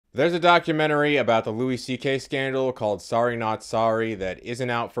There's a documentary about the Louis C.K. scandal called Sorry Not Sorry that isn't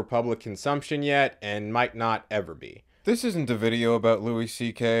out for public consumption yet and might not ever be. This isn't a video about Louis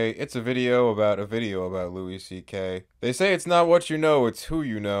C.K., it's a video about Louis C.K. They say it's not what you know, it's who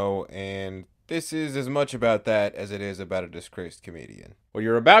you know, and this is as much about that as it is about a disgraced comedian. What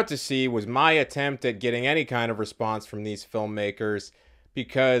you're about to see was my attempt at getting any kind of response from these filmmakers,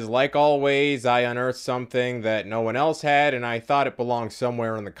 because, like always, I unearthed something that no one else had, and I thought it belonged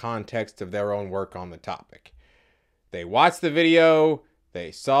somewhere in the context of their own work on the topic. They watched the video,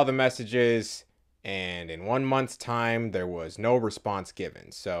 they saw the messages, and in 1 month's time, there was no response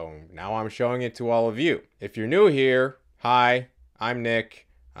given. So now I'm showing it to all of you. If you're new here, hi, I'm Nick.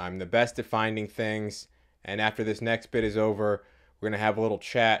 I'm the best at finding things, and after this next bit is over, we're going to have a little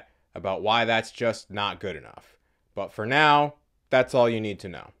chat about why that's just not good enough. But for now, that's all you need to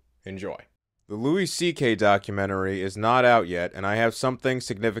know. Enjoy. The Louis C.K. documentary is not out yet, and I have something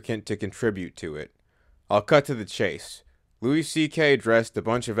significant to contribute to it. I'll cut to the chase. Louis C.K. dressed a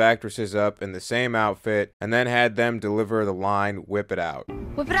bunch of actresses up in the same outfit, and then had them deliver the line, "Whip it out."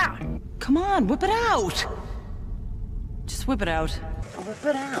 Whip it out. Come on, whip it out. Just whip it out. Whip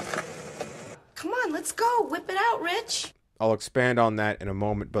it out. Come on, let's go. Whip it out, Rich. I'll expand on that in a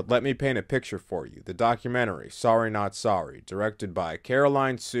moment, but let me paint a picture for you. The documentary, Sorry Not Sorry, directed by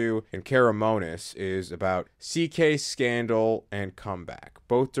Caroline Sue and Cara Monis, is about CK's scandal and comeback.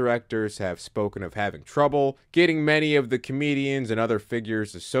 Both directors have spoken of having trouble getting many of the comedians and other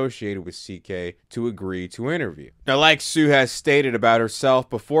figures associated with CK to agree to interview. Now, like Sue has stated about herself,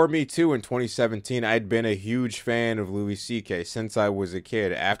 before Me Too in 2017, I'd been a huge fan of Louis CK since I was a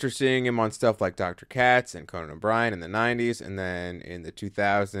kid. After seeing him on stuff like Dr. Katz and Conan O'Brien in the 90s, and then in the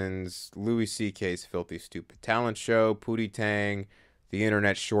 2000s, Louis CK's Filthy Stupid Talent Show, Pootie Tang, the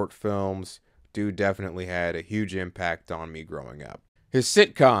internet short films, dude definitely had a huge impact on me growing up. His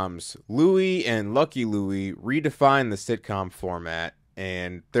sitcoms, Louie and Lucky Louie, redefined the sitcom format,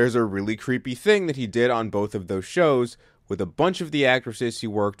 and there's a really creepy thing that he did on both of those shows with a bunch of the actresses he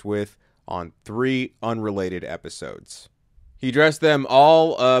worked with on 3 unrelated episodes. He dressed them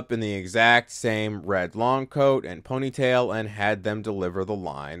all up in the exact same red long coat and ponytail and had them deliver the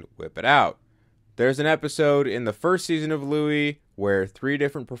line, "Whip it out." There's an episode in the first season of Louie where 3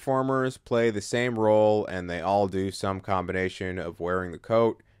 different performers play the same role, and they all do some combination of wearing the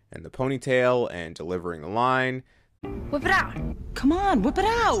coat and the ponytail and delivering the line. Whip it out. Come on, whip it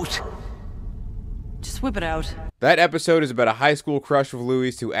out. Just whip it out. That episode is about a high school crush of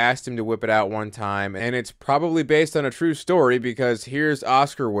Louie's who asked him to whip it out one time, and it's probably based on a true story because here's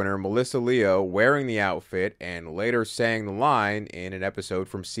Oscar winner Melissa Leo wearing the outfit and later saying the line in an episode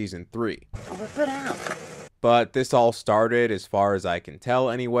from season 3. Whip it out. But this all started, as far as I can tell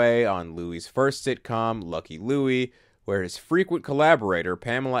anyway, on Louie's first sitcom, Lucky Louie, where his frequent collaborator,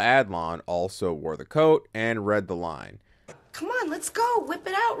 Pamela Adlon, also wore the coat and read the line. Come on, let's go. Whip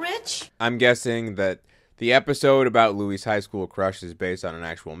it out, Rich. I'm guessing that the episode about Louie's high school crush is based on an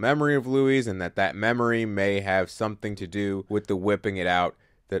actual memory of Louie's, and that memory may have something to do with the whipping it out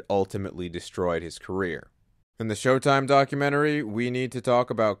that ultimately destroyed his career. In the Showtime documentary, we need to talk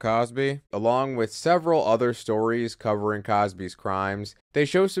about Cosby. Along with several other stories covering Cosby's crimes, they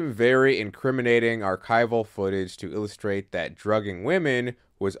show some very incriminating archival footage to illustrate that drugging women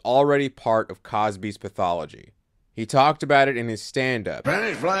was already part of Cosby's pathology. He talked about it in his stand-up.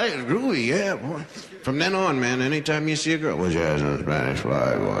 Spanish fly is groovy, yeah, boy. From then on, man, anytime you see a girl, what's your ass on Spanish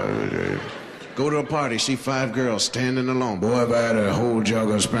fly, boy? Go to a party, see 5 girls standing alone. Boy, if I had a whole jug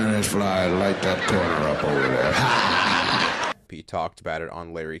of Spanish fly, I'd light that corner up over there. He talked about it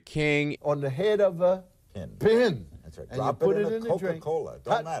on Larry King. On the head of a pin. That's right. And Drop you put it in a a Coca-Cola.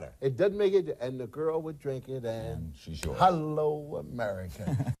 Don't matter. It doesn't make it, and the girl would drink it, and she's yours. Hello,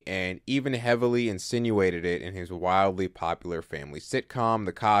 America. And even heavily insinuated it in his wildly popular family sitcom,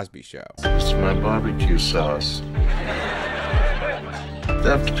 The Cosby Show. This is my barbecue sauce.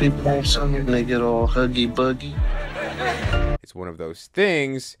 After people want something, they get all huggy-buggy. It's one of those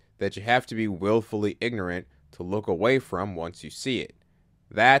things that you have to be willfully ignorant to look away from once you see it.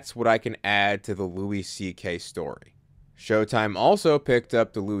 That's what I can add to the Louis C.K. story. Showtime also picked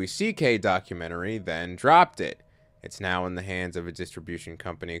up the Louis C.K. documentary, then dropped it. It's now in the hands of a distribution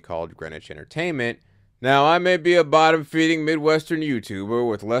company called Greenwich Entertainment. Now, I may be a bottom-feeding Midwestern YouTuber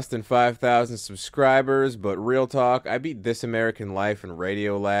with less than 5,000 subscribers, but real talk, I beat This American Life and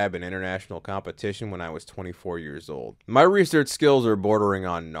Radiolab in international competition when I was 24 years old. My research skills are bordering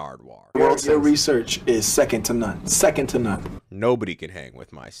on Nardwar. Your research is second to none. Second to none. Nobody can hang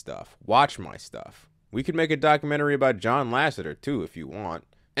with my stuff. Watch my stuff. We could make a documentary about John Lasseter, too, if you want.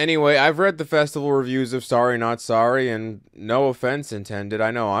 Anyway, I've read the festival reviews of Sorry Not Sorry, and no offense intended,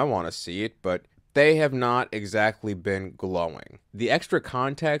 I know I want to see it, but they have not exactly been glowing. The extra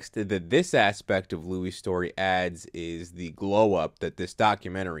context that this aspect of Louie's story adds is the glow-up that this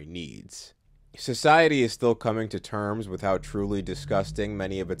documentary needs. Society is still coming to terms with how truly disgusting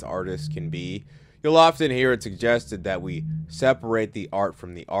many of its artists can be. You'll often hear it suggested that we separate the art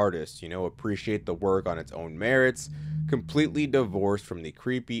from the artist, appreciate the work on its own merits, completely divorced from the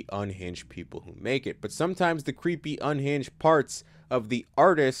creepy, unhinged people who make it. But sometimes the creepy, unhinged parts of the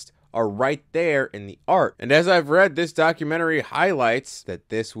artist are right there in the art. And as I've read, this documentary highlights that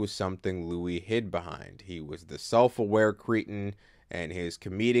this was something Louie hid behind. He was the self-aware cretin, and his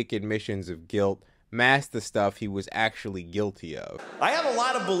comedic admissions of guilt masked the stuff he was actually guilty of. I have a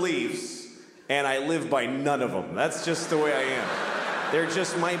lot of beliefs, and I live by none of them. That's just the way I am. They're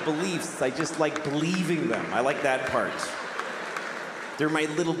just my beliefs. I just like believing them. I like that part. They're my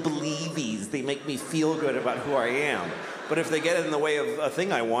little believies. They make me feel good about who I am. But if they get in the way of a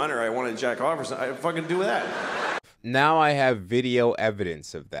thing I want, or I want to jack off or something, I fucking do that. Now I have video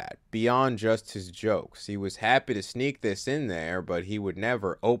evidence of that, beyond just his jokes. He was happy to sneak this in there, but he would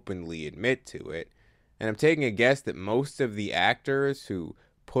never openly admit to it. And I'm taking a guess that most of the actors who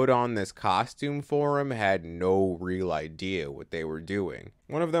put on this costume for him had no real idea what they were doing.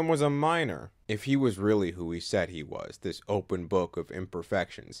 One of them was a minor. If he was really who he said he was, this open book of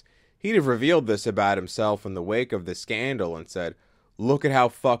imperfections, he'd have revealed this about himself in the wake of the scandal and said, "Look at how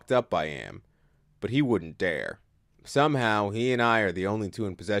fucked up I am." But he wouldn't dare. Somehow, he and I are the only two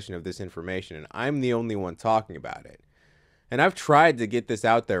in possession of this information, and I'm the only one talking about it. And I've tried to get this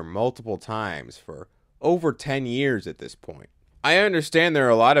out there multiple times for over 10 years at this point. I understand there are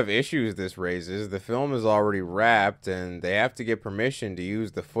a lot of issues this raises. The film is already wrapped, and they have to get permission to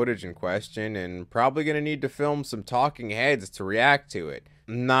use the footage in question, and probably going to need to film some talking heads to react to it.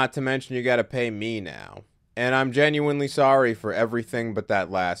 Not to mention you gotta pay me now. And I'm genuinely sorry for everything but that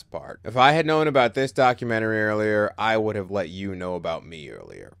last part. If I had known about this documentary earlier, I would have let you know about me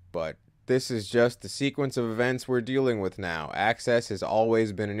earlier. But this is just the sequence of events we're dealing with now. Access has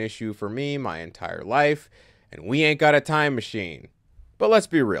always been an issue for me my entire life, and we ain't got a time machine. But let's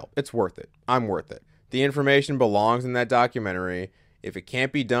be real, it's worth it. I'm worth it. The information belongs in that documentary. If it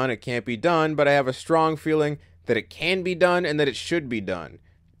can't be done, it can't be done, but I have a strong feeling that it can be done and that it should be done.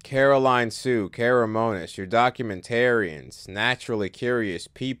 Caroline Sue, Caramonis, you're documentarians, naturally curious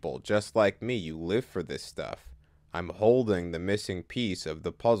people, just like me. You live for this stuff. I'm holding the missing piece of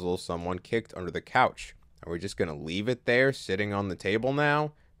the puzzle someone kicked under the couch. Are we just going to leave it there, sitting on the table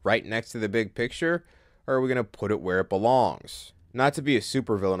now, right next to the big picture? Or are we going to put it where it belongs? Not to be a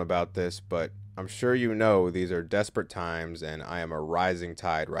supervillain about this, but I'm sure you know these are desperate times, and I am a rising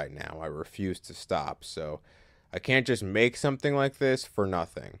tide right now. I refuse to stop, so I can't just make something like this for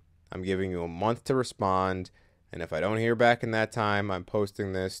nothing. I'm giving you a month to respond, and if I don't hear back in that time, I'm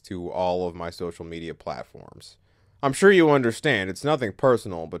posting this to all of my social media platforms. I'm sure you understand, it's nothing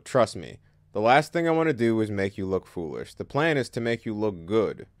personal, but trust me, the last thing I want to do is make you look foolish. The plan is to make you look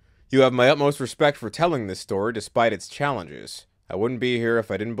good. You have my utmost respect for telling this story despite its challenges. I wouldn't be here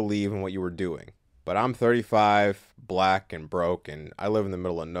if I didn't believe in what you were doing. But I'm 35, black and broke, and I live in the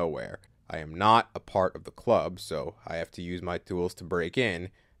middle of nowhere. I am not a part of the club, so I have to use my tools to break in,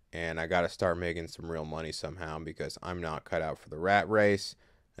 and I gotta start making some real money somehow because I'm not cut out for the rat race,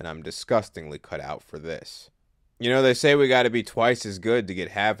 and I'm disgustingly cut out for this. They say we gotta be twice as good to get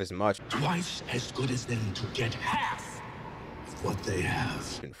half as much. Twice as good as them to get half of what they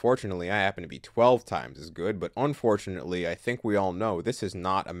have. Unfortunately, I happen to be 12 times as good, but unfortunately, I think we all know this is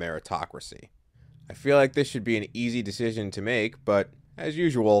not a meritocracy. I feel like this should be an easy decision to make, but as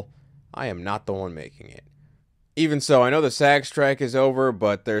usual, I am not the one making it. Even so, I know the SAG strike is over,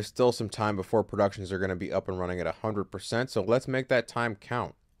 but there's still some time before productions are going to be up and running at 100%, so let's make that time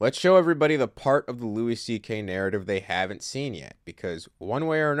count. Let's show everybody the part of the Louis C.K. narrative they haven't seen yet, because one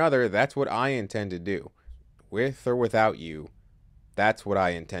way or another, that's what I intend to do. With or without you, that's what I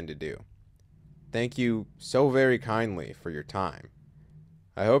intend to do. Thank you so very kindly for your time.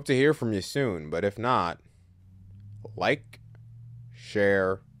 I hope to hear from you soon, but if not, like,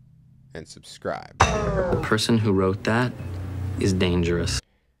 share, and subscribe. The person who wrote that is dangerous.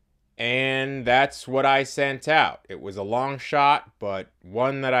 And that's what I sent out. It was a long shot, but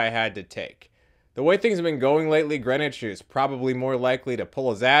one that I had to take. The way things have been going lately, Greenwich is probably more likely to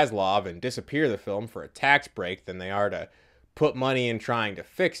pull a Zaslav and disappear the film for a tax break than they are to put money in trying to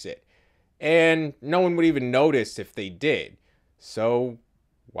fix it. And no one would even notice if they did. So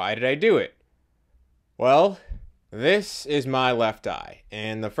why did I do it? Well, this is my left eye,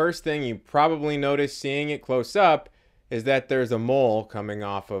 and the first thing you probably notice seeing it close up is that there's a mole coming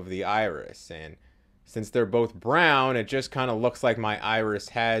off of the iris, and since they're both brown, it just kind of looks like my iris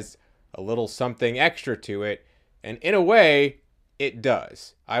has a little something extra to it, and in a way, it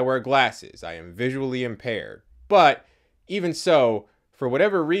does. I wear glasses. I am visually impaired. But even so, for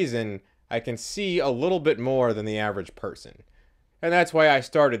whatever reason, I can see a little bit more than the average person. And that's why I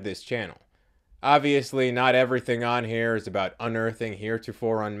started this channel. Obviously, not everything on here is about unearthing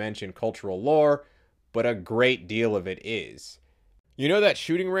heretofore unmentioned cultural lore, but a great deal of it is. You know that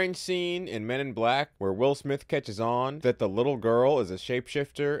shooting range scene in Men in Black where Will Smith catches on that the little girl is a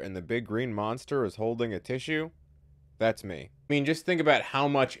shapeshifter and the big green monster is holding a tissue? That's me. I mean, just think about how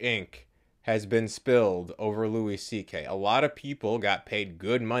much ink has been spilled over Louis C.K. A lot of people got paid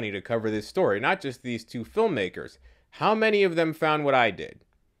good money to cover this story, not just these two filmmakers. How many of them found what I did?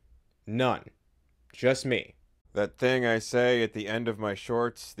 None. Just me. That thing I say at the end of my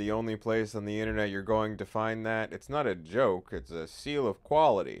shorts, the only place on the internet you're going to find that, it's not a joke, it's a seal of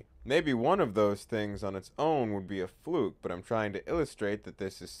quality. Maybe one of those things on its own would be a fluke, but I'm trying to illustrate that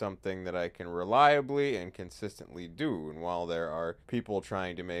this is something that I can reliably and consistently do. And while there are people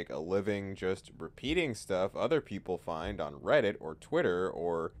trying to make a living just repeating stuff other people find on Reddit or Twitter,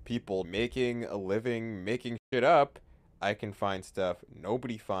 or people making a living making shit up, I can find stuff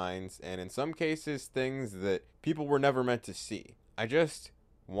nobody finds, and in some cases, things that people were never meant to see. I just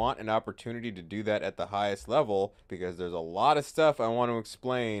want an opportunity to do that at the highest level, because there's a lot of stuff I want to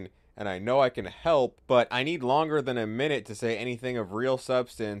explain, and I know I can help, but I need longer than a minute to say anything of real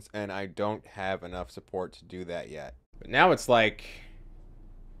substance, and I don't have enough support to do that yet. But now it's like,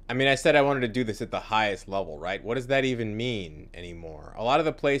 I mean, I said I wanted to do this at the highest level, right? What does that even mean anymore? A lot of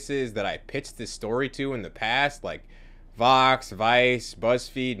the places that I pitched this story to in the past, like Vox, Vice,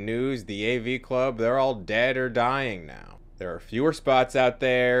 BuzzFeed News, the AV Club, they're all dead or dying now. There are fewer spots out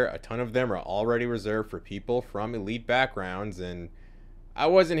there. A ton of them are already reserved for people from elite backgrounds, and I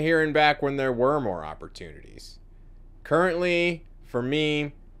wasn't hearing back when there were more opportunities. Currently, for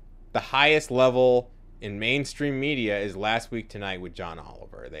me, the highest level in mainstream media is Last Week Tonight with John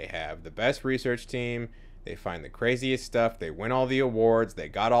Oliver. They have the best research team. They find the craziest stuff. They win all the awards. They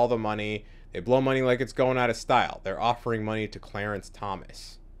got all the money. They blow money like it's going out of style. They're offering money to Clarence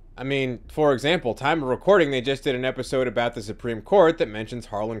Thomas. I mean, for example, time of recording, they just did an episode about the Supreme Court that mentions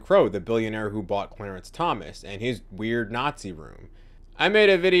Harlan Crow, the billionaire who bought Clarence Thomas, and his weird Nazi room. I made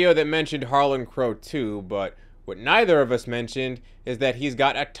a video that mentioned Harlan Crow too, but what neither of us mentioned is that he's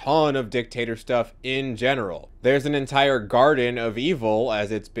got a ton of dictator stuff in general. There's an entire garden of evil,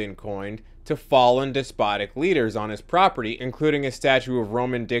 as it's been coined, to fallen despotic leaders on his property, including a statue of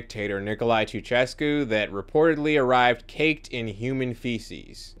Roman dictator Nicolae Ceausescu that reportedly arrived caked in human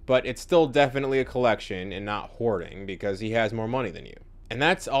feces. But it's still definitely a collection and not hoarding, because he has more money than you. And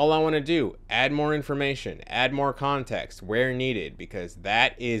that's all I want to do. Add more information, add more context where needed, because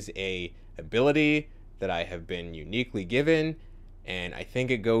that is a ability that I have been uniquely given, and I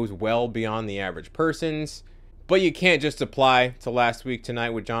think it goes well beyond the average person's. But you can't just apply to Last Week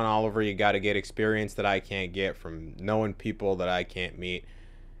Tonight with John Oliver. You got to get experience that I can't get from knowing people that I can't meet.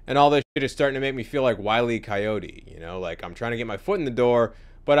 And all this shit is starting to make me feel like Wile E. Coyote, you know, like I'm trying to get my foot in the door,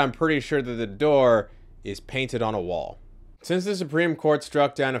 but I'm pretty sure that the door is painted on a wall. Since the Supreme Court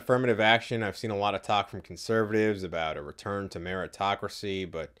struck down affirmative action, I've seen a lot of talk from conservatives about a return to meritocracy,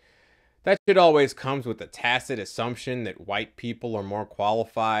 but that shit always comes with the tacit assumption that white people are more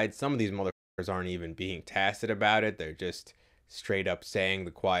qualified. Some of these motherfuckers aren't even being tacit about it. They're just straight up saying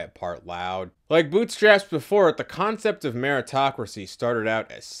the quiet part loud. Like Bootstraps before it, the concept of meritocracy started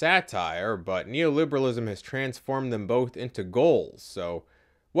out as satire, but neoliberalism has transformed them both into goals. So,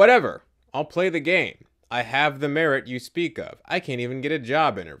 whatever. I'll play the game. I have the merit you speak of. I can't even get a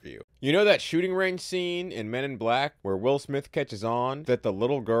job interview. You know that shooting range scene in Men in Black where Will Smith catches on that the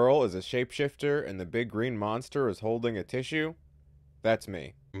little girl is a shapeshifter and the big green monster is holding a tissue? That's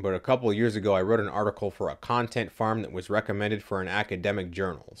me. But a couple of years ago, I wrote an article for a content farm that was recommended for an academic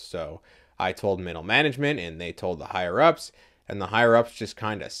journal. So I told middle management and they told the higher-ups, and the higher-ups just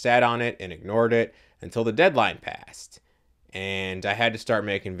kind of sat on it and ignored it until the deadline passed. And I had to start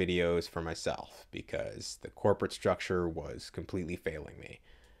making videos for myself because the corporate structure was completely failing me.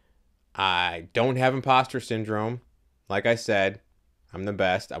 I don't have imposter syndrome. Like I said, I'm the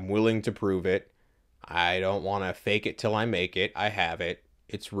best. I'm willing to prove it. I don't want to fake it till I make it. I have it.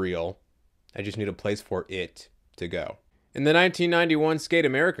 It's real. I just need a place for it to go. In the 1991 Skate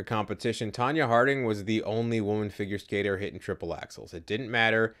America competition, Tonya Harding was the only woman figure skater hitting triple axels. It didn't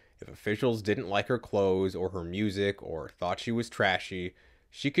matter if officials didn't like her clothes or her music or thought she was trashy.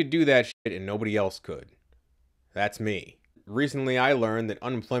 She could do that shit and nobody else could. That's me. Recently, I learned that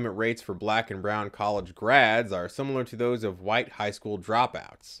unemployment rates for black and brown college grads are similar to those of white high school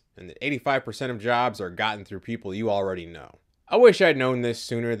dropouts, and that 85% of jobs are gotten through people you already know. I wish I'd known this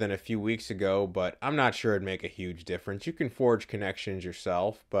sooner than a few weeks ago, but I'm not sure it'd make a huge difference. You can forge connections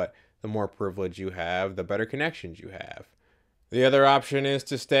yourself, but the more privilege you have, the better connections you have. The other option is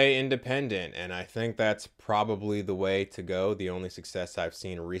to stay independent, and I think that's probably the way to go. The only success I've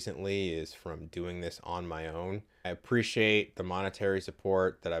seen recently is from doing this on my own. I appreciate the monetary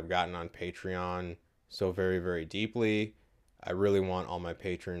support that I've gotten on Patreon so very, very deeply. I really want all my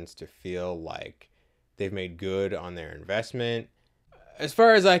patrons to feel like they've made good on their investment. As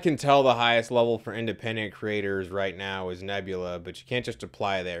far as I can tell, the highest level for independent creators right now is Nebula, but you can't just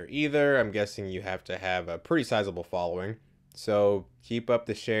apply there either. I'm guessing you have to have a pretty sizable following. So keep up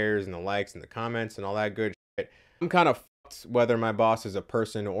the shares and the likes and the comments and all that good shit. I'm kind of fucked whether my boss is a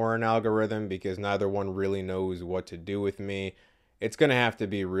person or an algorithm because neither one really knows what to do with me. It's going to have to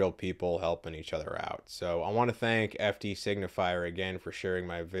be real people helping each other out. So I want to thank FD Signifier again for sharing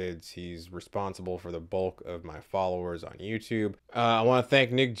my vids. He's responsible for the bulk of my followers on YouTube. I want to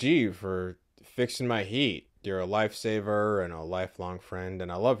thank Nick G for fixing my heat. You're a lifesaver and a lifelong friend, and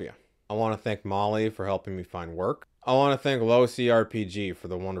I love you. I want to thank Molly for helping me find work. I want to thank LowCRPG for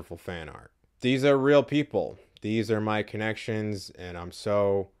the wonderful fan art. These are real people. These are my connections, and I'm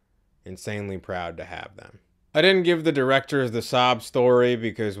so insanely proud to have them. I didn't give the directors the sob story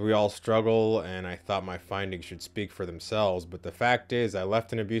because we all struggle, and I thought my findings should speak for themselves, but the fact is I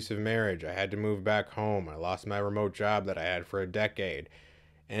left an abusive marriage. I had to move back home. I lost my remote job that I had for a decade,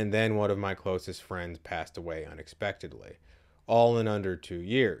 and then one of my closest friends passed away unexpectedly, all in under 2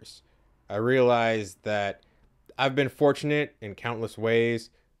 years. I realized that I've been fortunate in countless ways,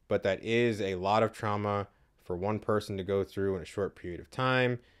 but that is a lot of trauma for one person to go through in a short period of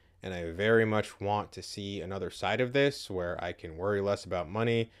time, and I very much want to see another side of this where I can worry less about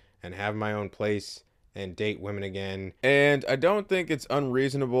money and have my own place and date women again. And I don't think it's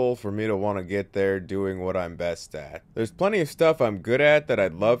unreasonable for me to want to get there doing what I'm best at. There's plenty of stuff I'm good at that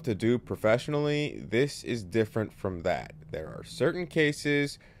I'd love to do professionally. This is different from that. There are certain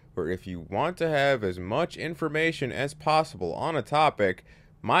cases where if you want to have as much information as possible on a topic,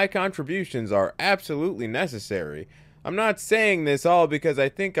 my contributions are absolutely necessary. I'm not saying this all because I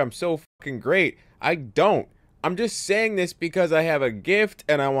think I'm so fucking great. I don't. I'm just saying this because I have a gift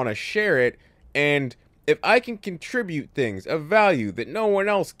and I want to share it, and if I can contribute things of value that no one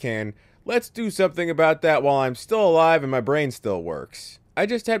else can, let's do something about that while I'm still alive and my brain still works. I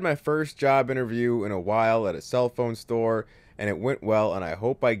just had my first job interview in a while at a cell phone store, and it went well, and I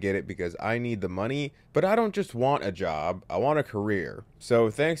hope I get it because I need the money, but I don't just want a job, I want a career. So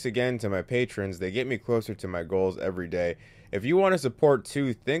thanks again to my patrons. They get me closer to my goals every day. If you want to support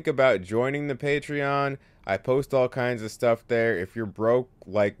too, think about joining the Patreon. I post all kinds of stuff there. If you're broke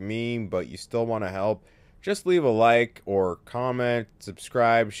like me, but you still want to help, just leave a like or comment,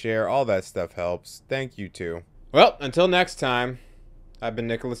 subscribe, share, all that stuff helps. Thank you too. Well, until next time, I've been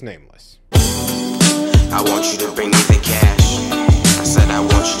NickolasNameolas. I want you to bring me the cash. I said I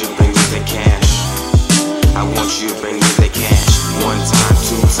want you to bring me the cash. I want you to bring me the cash. 1 time,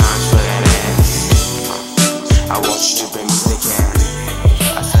 2 times for that ass. I want you to bring me